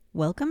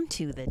Welcome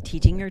to the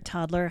Teaching Your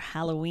Toddler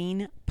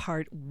Halloween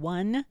Part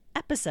 1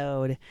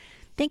 episode.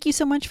 Thank you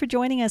so much for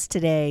joining us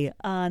today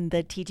on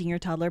the Teaching Your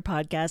Toddler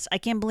podcast. I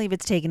can't believe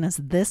it's taken us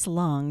this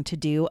long to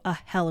do a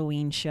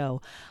Halloween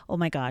show. Oh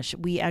my gosh,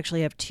 we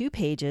actually have 2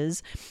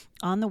 pages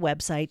on the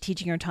website,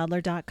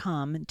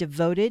 teachingyourtoddler.com,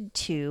 devoted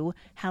to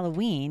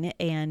Halloween.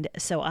 And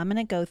so I'm going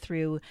to go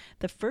through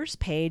the first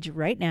page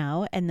right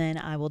now, and then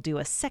I will do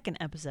a second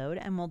episode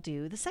and we'll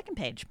do the second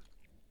page.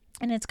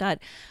 And it's got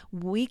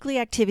weekly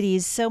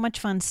activities, so much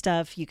fun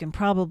stuff. You can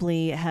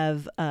probably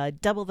have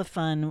double the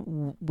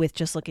fun with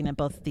just looking at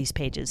both of these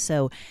pages.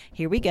 So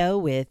here we go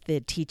with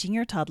the Teaching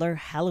Your Toddler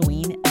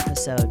Halloween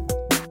episode.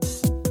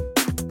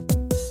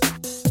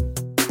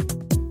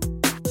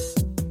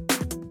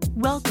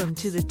 Welcome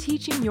to the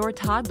Teaching Your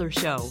Toddler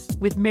Show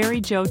with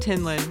Mary Jo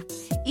Tinlin.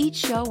 Each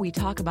show we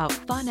talk about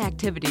fun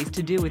activities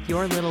to do with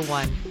your little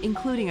one,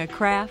 including a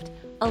craft,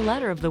 a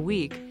letter of the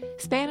week,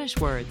 Spanish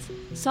words,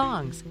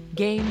 songs,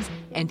 games,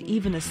 and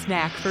even a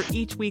snack for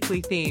each weekly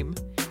theme.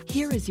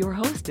 Here is your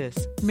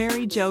hostess,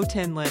 Mary Jo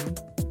Tinlin.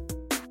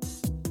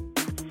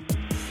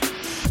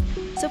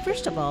 So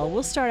first of all,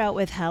 we'll start out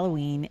with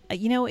Halloween.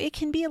 It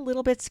can be a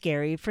little bit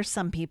scary for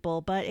some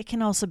people, but it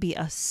can also be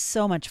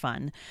so much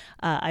fun.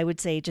 I would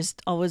say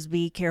just always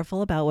be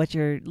careful about what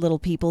your little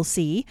people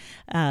see.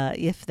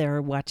 If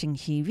they're watching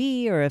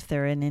TV or if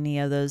they're in any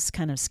of those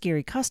kind of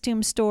scary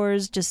costume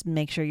stores, just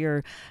make sure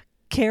you're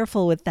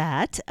careful with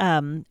that.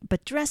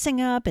 But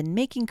dressing up and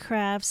making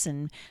crafts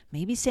and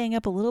maybe staying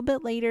up a little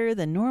bit later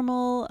than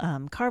normal,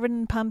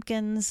 carving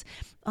pumpkins,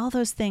 all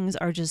those things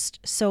are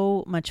just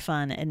so much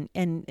fun.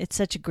 And it's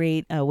such a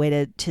great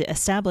way to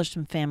establish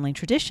some family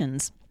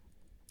traditions.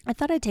 I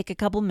thought I'd take a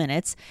couple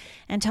minutes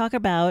and talk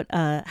about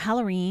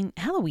Halloween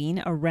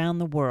around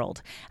the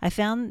world. I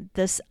found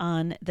this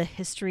on the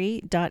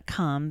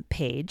history.com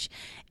page.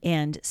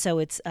 And so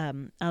it's,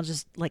 I'll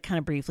just kind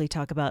of briefly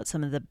talk about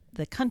some of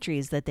the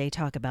countries that they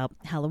talk about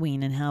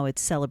Halloween and how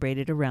it's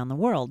celebrated around the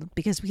world,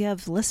 because we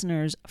have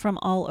listeners from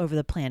all over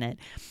the planet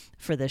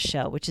for this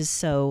show, which is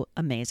so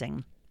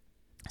amazing.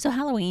 So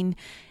Halloween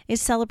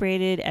is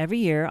celebrated every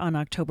year on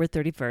October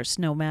 31st,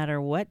 no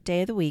matter what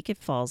day of the week it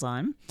falls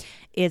on.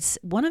 It's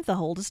one of the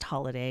oldest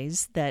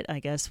holidays that I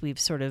guess we've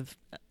sort of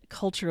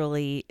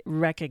culturally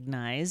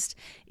recognized.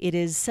 It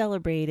is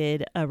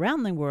celebrated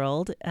around the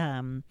world,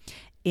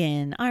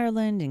 in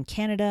Ireland, in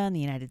Canada, in the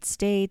United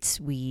States.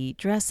 We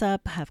dress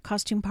up, have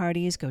costume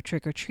parties, go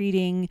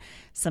trick-or-treating.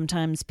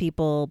 Sometimes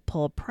people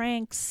pull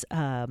pranks.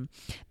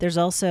 There's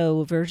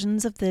also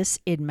versions of this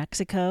in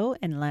Mexico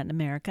and Latin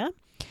America,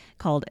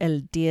 called El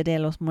Día de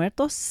los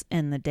Muertos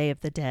and the Day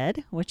of the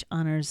Dead, which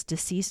honors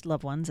deceased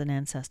loved ones and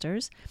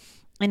ancestors.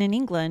 And in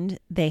England,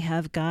 they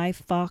have Guy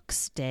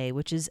Fawkes Day,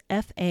 which is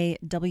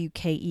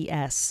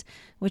Fawkes,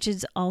 which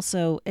is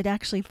also, it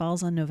actually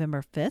falls on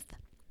November 5th.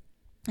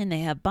 And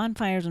they have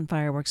bonfires and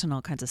fireworks and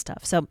all kinds of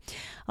stuff. So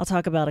I'll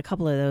talk about a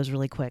couple of those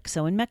really quick.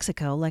 So in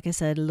Mexico, like I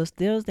said, El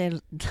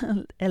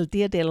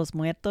Día de los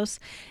Muertos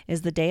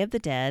is the Day of the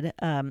Dead.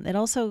 It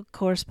also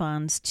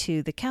corresponds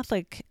to the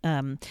Catholic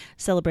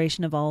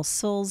celebration of All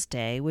Souls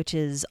Day, which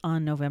is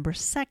on November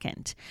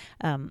 2nd.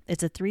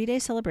 It's a 3-day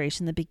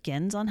celebration that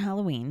begins on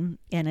Halloween,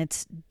 and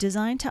it's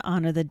designed to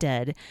honor the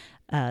dead.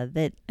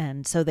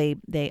 So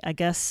they I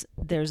guess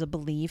there's a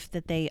belief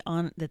that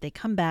they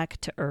come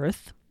back to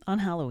Earth on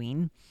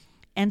Halloween.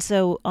 And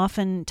so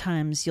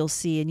oftentimes you'll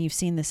see, and you've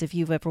seen this if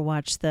you've ever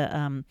watched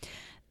the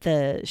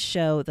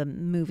show, the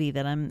movie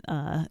that I'm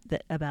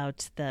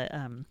about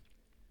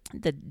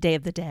the Day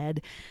of the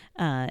Dead,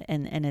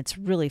 and it's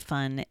really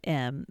fun.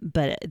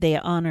 But they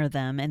honor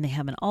them, and they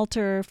have an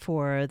altar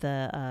for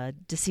the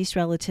deceased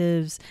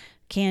relatives,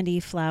 candy,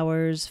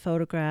 flowers,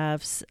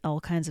 photographs, all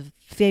kinds of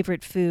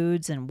favorite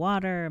foods and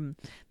water,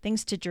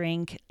 things to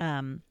drink.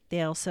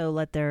 They also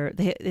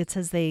it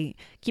says they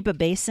keep a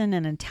basin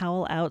and a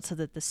towel out so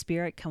that the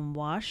spirit can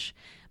wash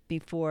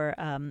before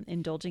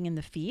indulging in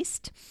the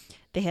feast.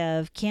 They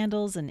have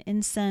candles and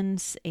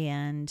incense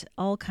and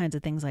all kinds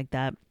of things like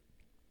that.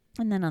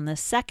 And then on the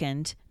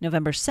 2nd,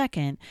 November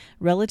 2nd,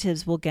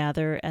 relatives will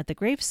gather at the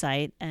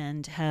gravesite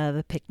and have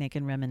a picnic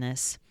and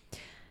reminisce.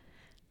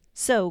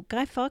 So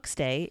Guy Fawkes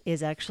Day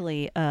is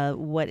actually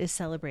what is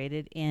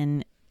celebrated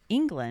in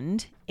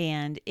England,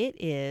 and it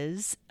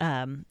is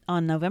on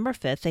November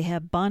 5th. They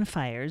have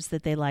bonfires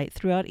that they light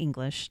throughout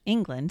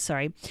England.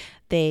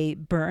 They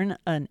burn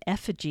an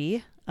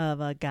effigy of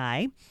a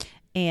guy,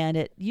 and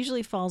it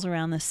usually falls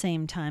around the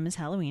same time as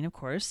Halloween, of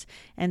course,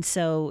 and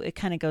so it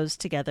kind of goes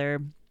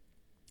together.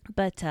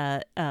 But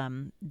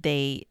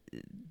they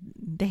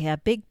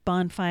have big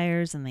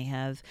bonfires, and they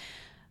have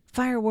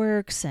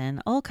fireworks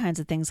and all kinds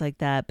of things like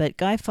that. But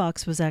Guy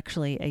Fawkes was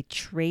actually a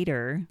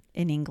traitor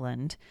in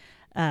England.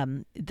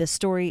 The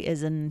story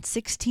is in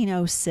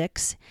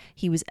 1606.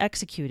 He was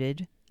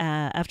executed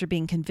after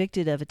being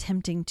convicted of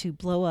attempting to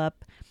blow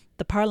up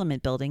the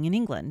Parliament building in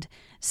England.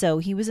 So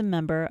he was a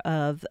member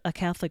of a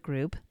Catholic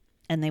group,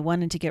 and they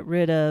wanted to get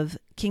rid of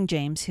King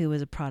James, who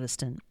was a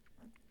Protestant.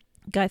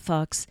 Guy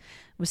Fawkes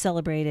was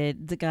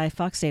celebrated, the Guy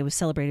Fawkes Day was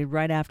celebrated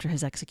right after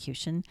his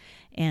execution,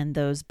 and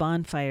those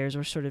bonfires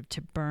were sort of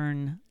to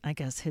burn, I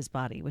guess, his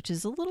body, which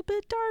is a little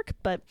bit dark,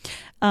 but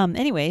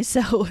anyway,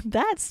 so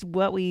that's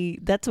what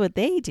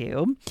they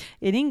do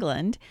in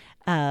England.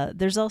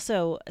 There's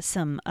also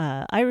some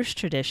Irish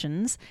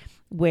traditions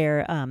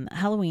where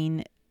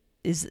Halloween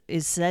is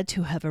said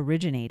to have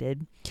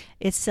originated.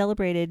 It's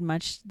celebrated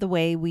much the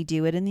way we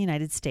do it in the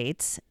United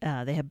States.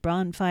 They have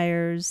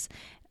bonfires.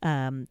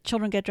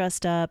 Children get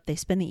dressed up. They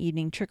spend the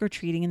evening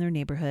trick-or-treating in their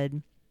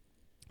neighborhood.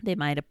 They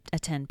might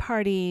attend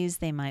parties.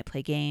 They might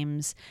play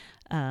games,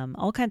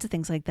 all kinds of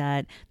things like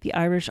that. The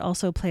Irish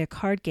also play a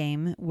card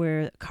game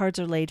where cards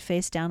are laid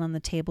face down on the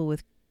table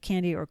with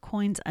candy or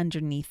coins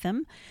underneath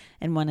them.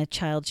 And when a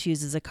child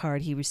chooses a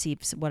card, he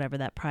receives whatever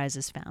that prize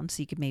is found. So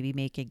you could maybe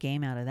make a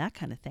game out of that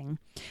kind of thing,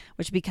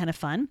 which would be kind of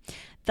fun.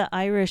 The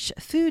Irish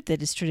food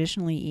that is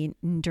traditionally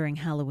eaten during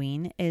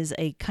Halloween is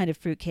a kind of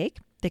fruitcake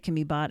that can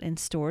be bought in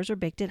stores or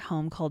baked at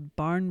home called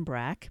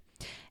barnbrack.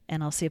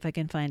 And I'll see if I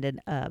can find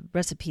a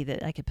recipe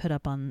that I could put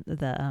up on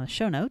the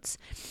show notes.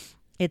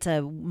 It's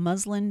a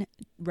muslin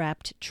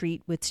wrapped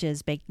treat which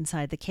is baked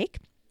inside the cake.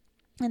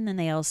 And then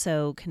they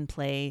also can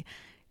play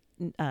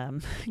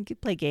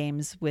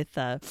games with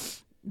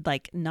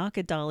like Knock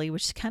a Dolly,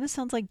 which kind of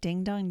sounds like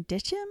Ding Dong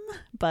Ditch 'Em,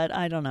 but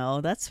I don't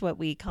know. That's what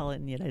we call it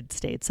in the United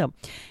States. So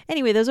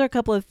anyway, those are a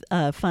couple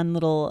of fun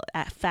little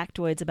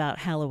factoids about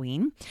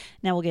Halloween.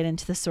 Now we'll get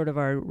into the sort of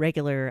our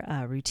regular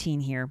routine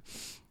here.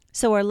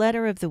 So our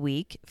letter of the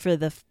week for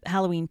the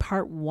Halloween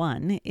part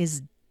 1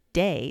 is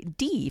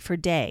D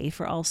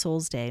for All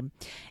Souls Day.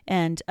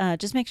 And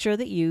just make sure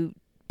that you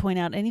point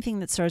out anything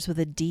that starts with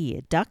a D,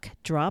 a duck,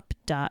 drop,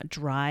 dot,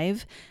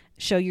 drive.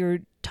 Show your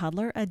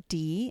toddler a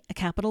D, a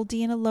capital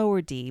D and a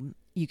lower D.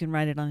 You can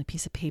write it on a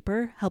piece of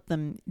paper, help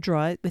them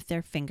draw it with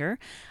their finger.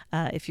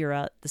 If you're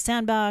at the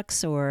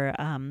sandbox or,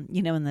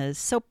 in the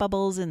soap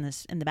bubbles in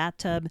the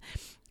bathtub,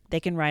 they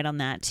can write on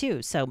that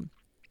too. So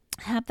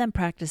have them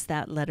practice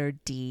that letter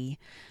D.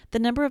 The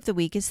number of the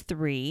week is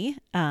 3.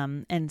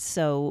 And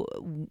so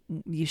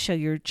you show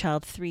your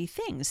child 3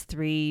 things,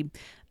 3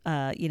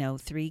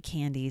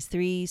 candies,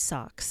 3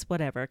 socks,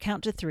 whatever.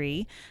 Count to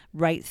 3,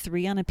 write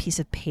 3 on a piece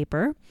of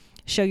paper.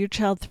 Show your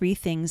child 3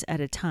 things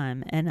at a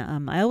time. And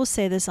I always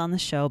say this on the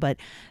show, but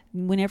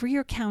whenever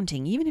you're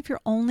counting, even if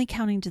you're only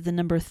counting to the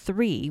number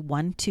 3,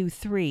 1, 2,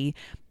 3,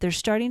 they're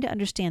starting to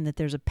understand that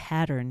there's a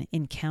pattern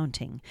in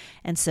counting.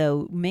 And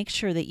so make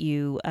sure that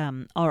you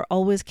are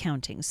always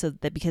counting, so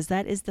that because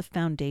that is the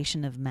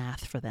foundation of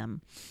math for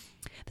them.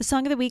 The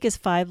song of the week is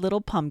 5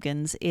 Little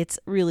Pumpkins. It's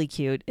really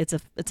cute. It's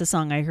a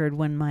song I heard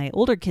when my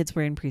older kids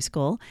were in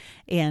preschool,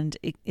 and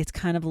it's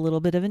kind of a little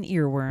bit of an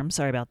earworm.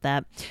 Sorry about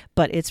that,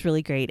 but it's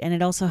really great. And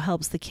it also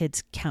helps the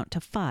kids count to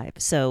 5.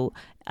 So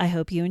I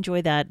hope you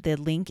enjoy that. The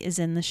link is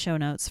in the show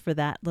notes for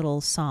that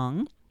little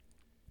song.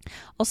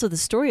 Also, the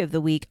story of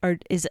the week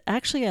is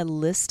actually a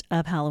list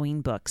of Halloween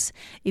books.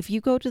 If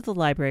you go to the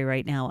library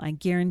right now, I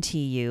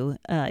guarantee you,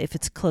 if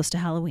it's close to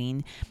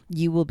Halloween,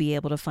 you will be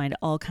able to find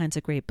all kinds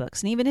of great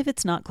books. And even if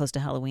it's not close to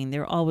Halloween,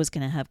 they're always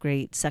going to have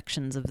great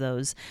sections of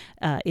those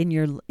in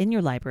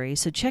your library.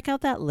 So check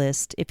out that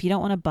list. If you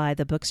don't want to buy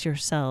the books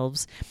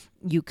yourselves,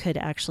 you could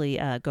actually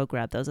go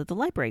grab those at the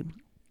library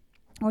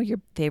or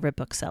your favorite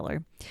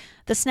bookseller.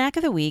 The snack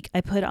of the week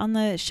I put on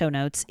the show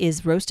notes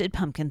is roasted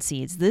pumpkin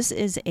seeds. This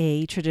is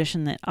a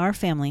tradition that our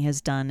family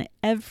has done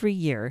every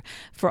year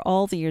for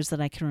all the years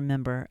that I can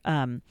remember.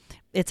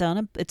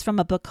 It's from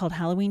a book called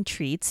Halloween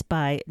Treats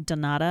by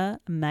Donata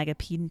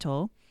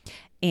Magapinto.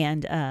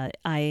 And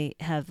I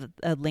have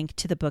a link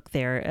to the book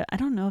there. I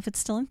don't know if it's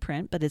still in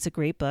print, but it's a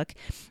great book.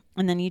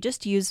 And then you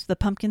just use the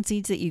pumpkin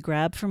seeds that you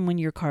grab from when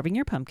you're carving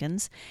your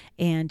pumpkins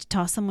and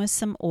toss them with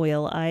some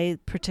oil. I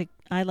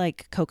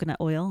like coconut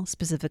oil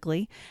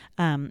specifically,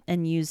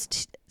 and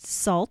use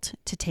salt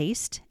to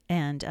taste.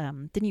 And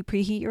then you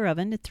preheat your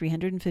oven to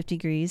 350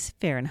 degrees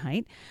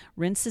Fahrenheit.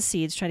 Rinse the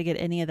seeds. Try to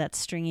get any of that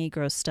stringy,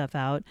 gross stuff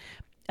out.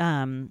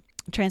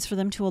 Transfer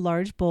them to a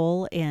large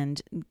bowl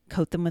and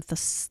coat them with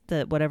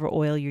the whatever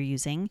oil you're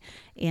using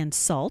and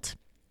salt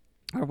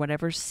or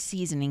whatever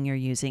seasoning you're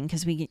using,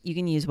 because you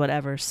can use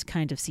whatever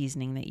kind of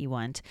seasoning that you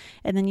want.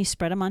 And then you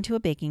spread them onto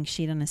a baking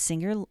sheet on a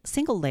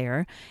single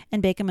layer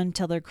and bake them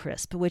until they're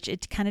crisp, which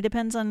it kind of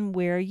depends on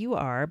where you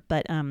are,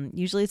 but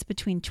usually it's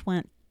between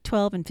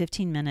 12 and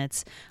 15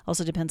 minutes.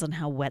 Also depends on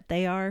how wet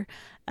they are.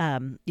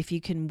 If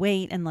you can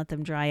wait and let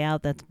them dry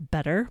out, that's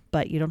better,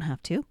 but you don't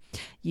have to.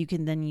 You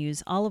can then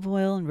use olive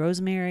oil and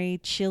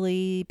rosemary,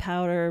 chili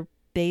powder,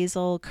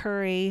 basil,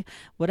 curry,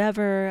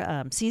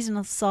 whatever,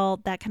 seasonal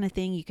salt, that kind of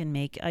thing you can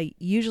make. I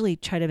usually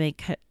try to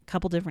make a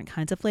couple different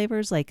kinds of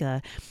flavors, like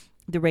the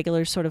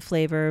regular sort of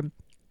flavor,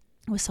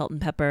 with salt and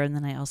pepper, and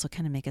then I also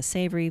kind of make a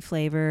savory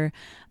flavor.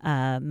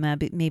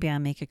 Maybe I'll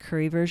make a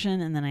curry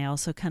version, and then I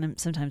also kind of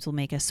sometimes will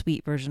make a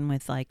sweet version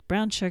with like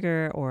brown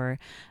sugar or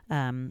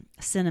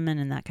cinnamon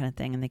and that kind of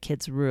thing, and the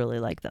kids really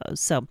like those.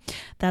 So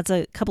that's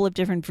a couple of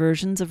different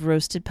versions of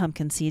roasted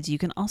pumpkin seeds. You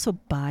can also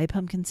buy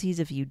pumpkin seeds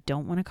if you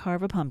don't want to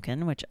carve a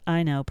pumpkin, which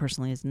I know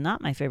personally is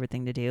not my favorite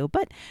thing to do,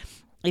 but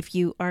if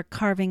you are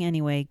carving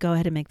anyway, go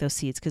ahead and make those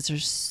seeds because they're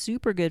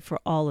super good for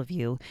all of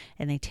you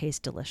and they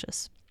taste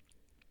delicious.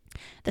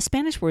 The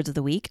Spanish words of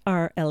the week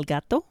are el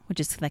gato, which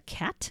is the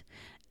cat,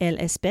 el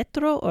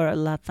espectro or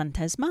la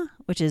fantasma,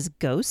 which is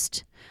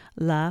ghost,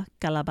 la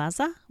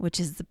calabaza,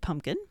 which is the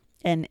pumpkin,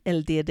 and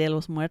el Dia de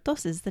los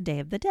Muertos is the Day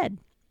of the Dead.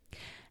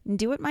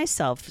 Do it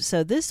myself.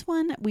 So this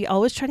one, we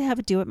always try to have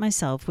a do it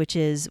myself, which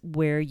is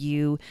where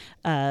you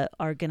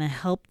are going to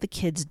help the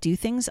kids do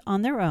things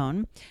on their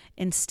own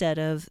instead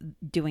of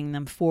doing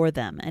them for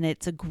them. And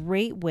it's a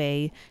great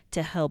way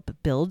to help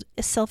build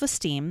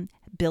self-esteem,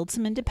 build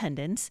some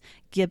independence,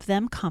 give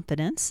them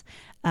confidence.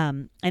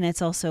 And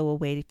it's also a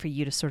way for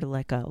you to sort of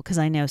let go. Because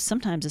I know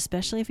sometimes,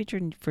 especially if it's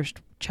your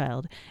first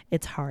child,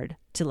 it's hard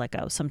to let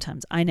go.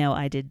 Sometimes I know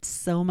I did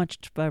so much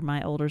for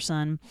my older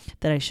son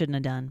that I shouldn't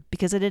have done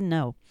because I didn't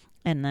know.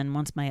 And then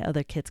once my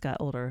other kids got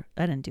older,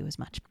 I didn't do as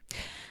much.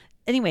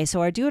 Anyway,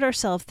 so our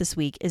do-it-ourself this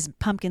week is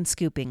pumpkin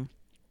scooping.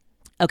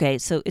 Okay,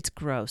 so it's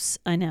gross.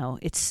 I know.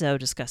 It's so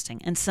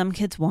disgusting. And some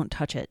kids won't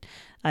touch it.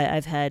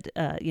 I've had,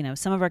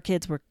 some of our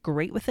kids were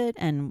great with it.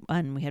 And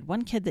we had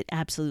one kid that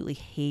absolutely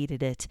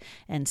hated it.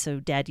 And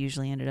so Dad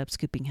usually ended up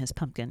scooping his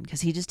pumpkin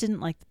because he just didn't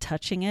like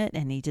touching it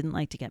and he didn't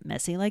like to get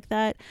messy like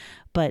that.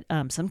 But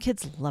some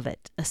kids love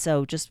it.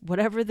 So just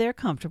whatever they're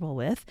comfortable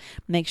with,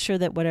 make sure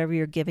that whatever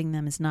you're giving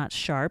them is not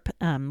sharp.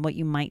 What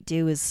you might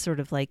do is sort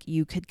of like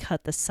you could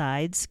cut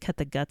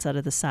the guts out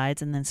of the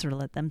sides and then sort of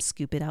let them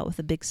scoop it out with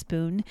a big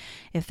spoon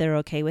if they're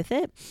okay with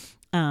it.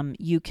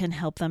 You can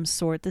help them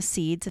sort the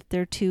seeds if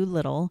they're too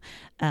little.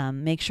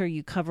 Make sure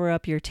you cover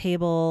up your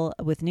table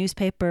with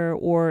newspaper,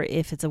 or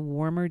if it's a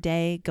warmer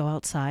day, go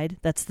outside.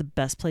 That's the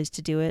best place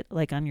to do it,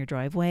 like on your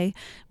driveway,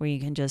 where you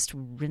can just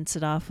rinse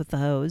it off with the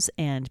hose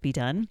and be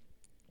done.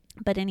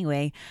 But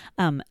anyway,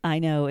 I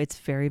know it's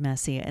very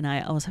messy, and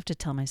I always have to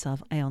tell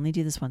myself, I only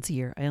do this once a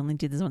year.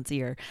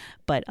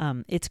 But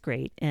it's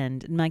great,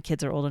 and my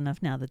kids are old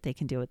enough now that they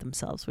can do it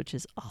themselves, which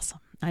is awesome.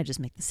 I just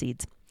make the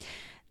seeds.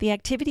 The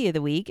activity of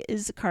the week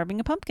is carving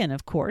a pumpkin,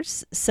 of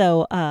course.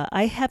 So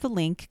I have a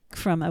link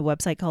from a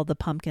website called The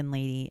Pumpkin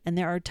Lady, and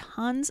there are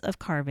tons of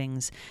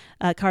carving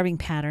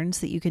patterns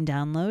that you can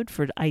download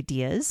for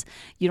ideas.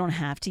 You don't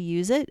have to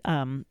use it,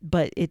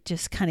 but it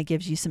just kind of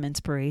gives you some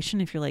inspiration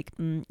if you're like,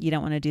 you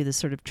don't want to do the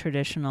sort of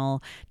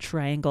traditional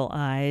triangle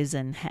eyes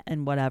and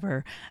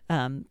whatever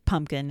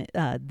pumpkin.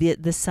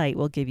 The site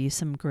will give you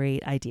some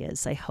great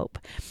ideas, I hope.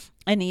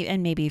 And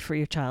maybe for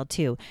your child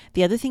too.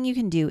 The other thing you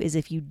can do is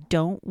if you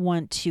don't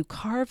want to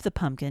carve the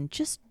pumpkin,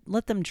 just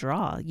let them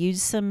draw.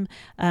 Use some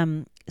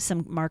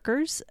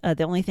markers.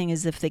 The only thing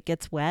is if it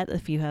gets wet,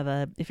 if you're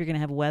going to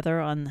have weather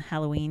on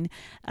Halloween,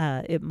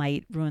 it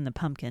might ruin the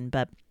pumpkin.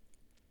 But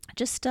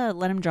just let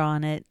them draw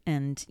on it,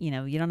 and you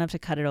don't have to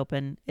cut it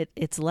open.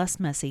 It's less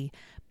messy,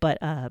 but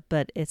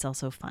it's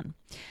also fun.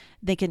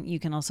 You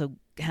can also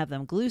have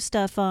them glue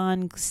stuff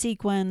on,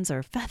 sequins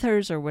or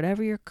feathers or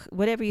whatever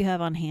you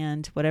have on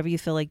hand, whatever you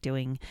feel like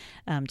doing,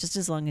 just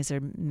as long as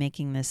they're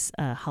making this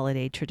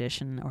holiday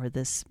tradition or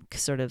this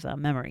sort of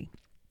memory.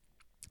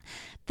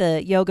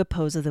 The yoga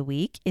pose of the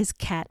week is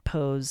cat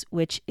pose,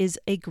 which is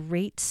a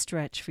great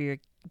stretch for your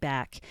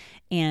back,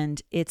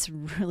 and it's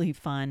really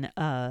fun.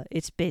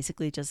 It's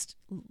basically just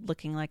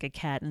looking like a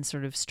cat and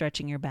sort of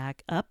stretching your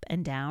back up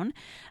and down,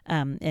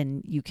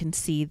 and you can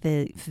see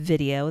the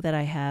video that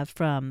I have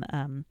from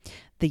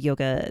the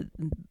yoga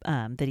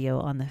video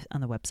on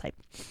the website.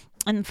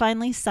 And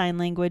finally, sign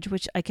language,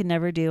 which I can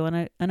never do on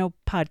a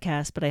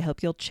podcast, but I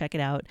hope you'll check it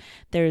out.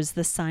 There's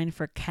the sign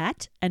for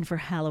cat and for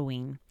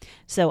Halloween.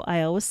 So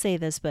I always say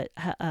this, but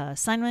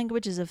sign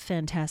language is a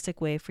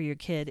fantastic way for your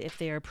kid, if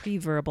they are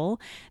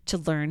pre-verbal, to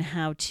learn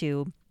how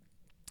to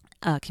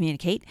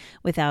communicate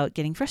without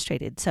getting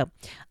frustrated. So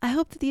I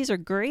hope that these are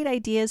great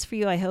ideas for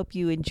you. I hope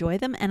you enjoy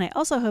them. And I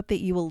also hope that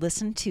you will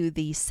listen to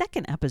the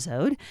second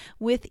episode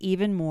with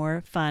even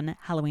more fun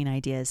Halloween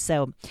ideas.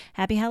 So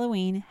happy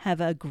Halloween. Have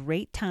a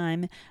great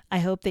time. I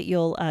hope that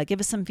you'll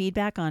give us some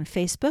feedback on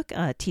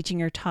Facebook, Teaching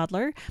Your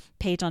Toddler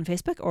page on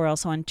Facebook, or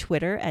also on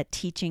Twitter at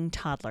Teaching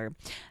Toddler.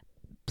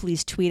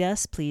 Please tweet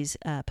us. Please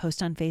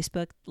post on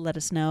Facebook. Let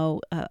us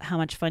know how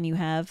much fun you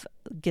have.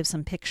 Give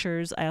some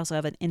pictures. I also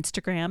have an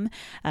Instagram,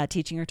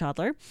 Teaching Your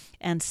Toddler,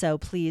 and so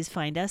please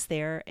find us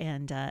there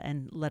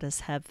and let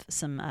us have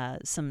some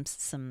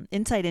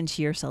insight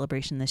into your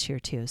celebration this year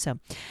too. So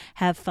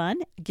have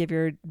fun. Give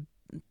your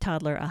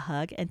toddler a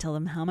hug and tell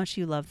them how much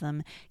you love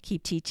them.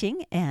 Keep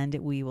teaching, and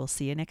we will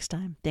see you next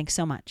time. Thanks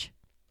so much.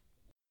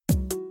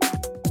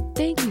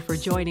 Thank you for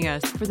joining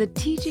us for the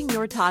Teaching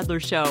Your Toddler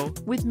Show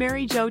with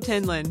Mary Jo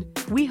Tinlin.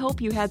 We hope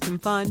you had some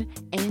fun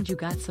and you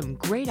got some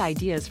great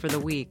ideas for the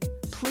week.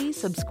 please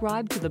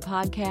subscribe to the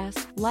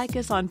podcast, like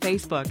us on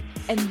Facebook,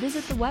 and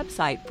visit the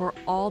website for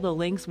all the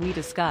links we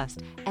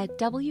discussed at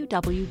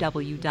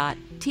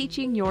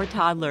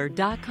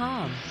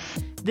www.teachingyourtoddler.com.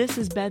 This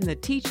has been the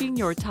Teaching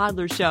Your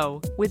Toddler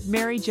Show with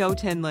Mary Jo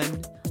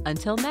Tinlin.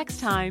 Until next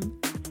time,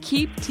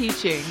 keep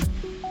teaching.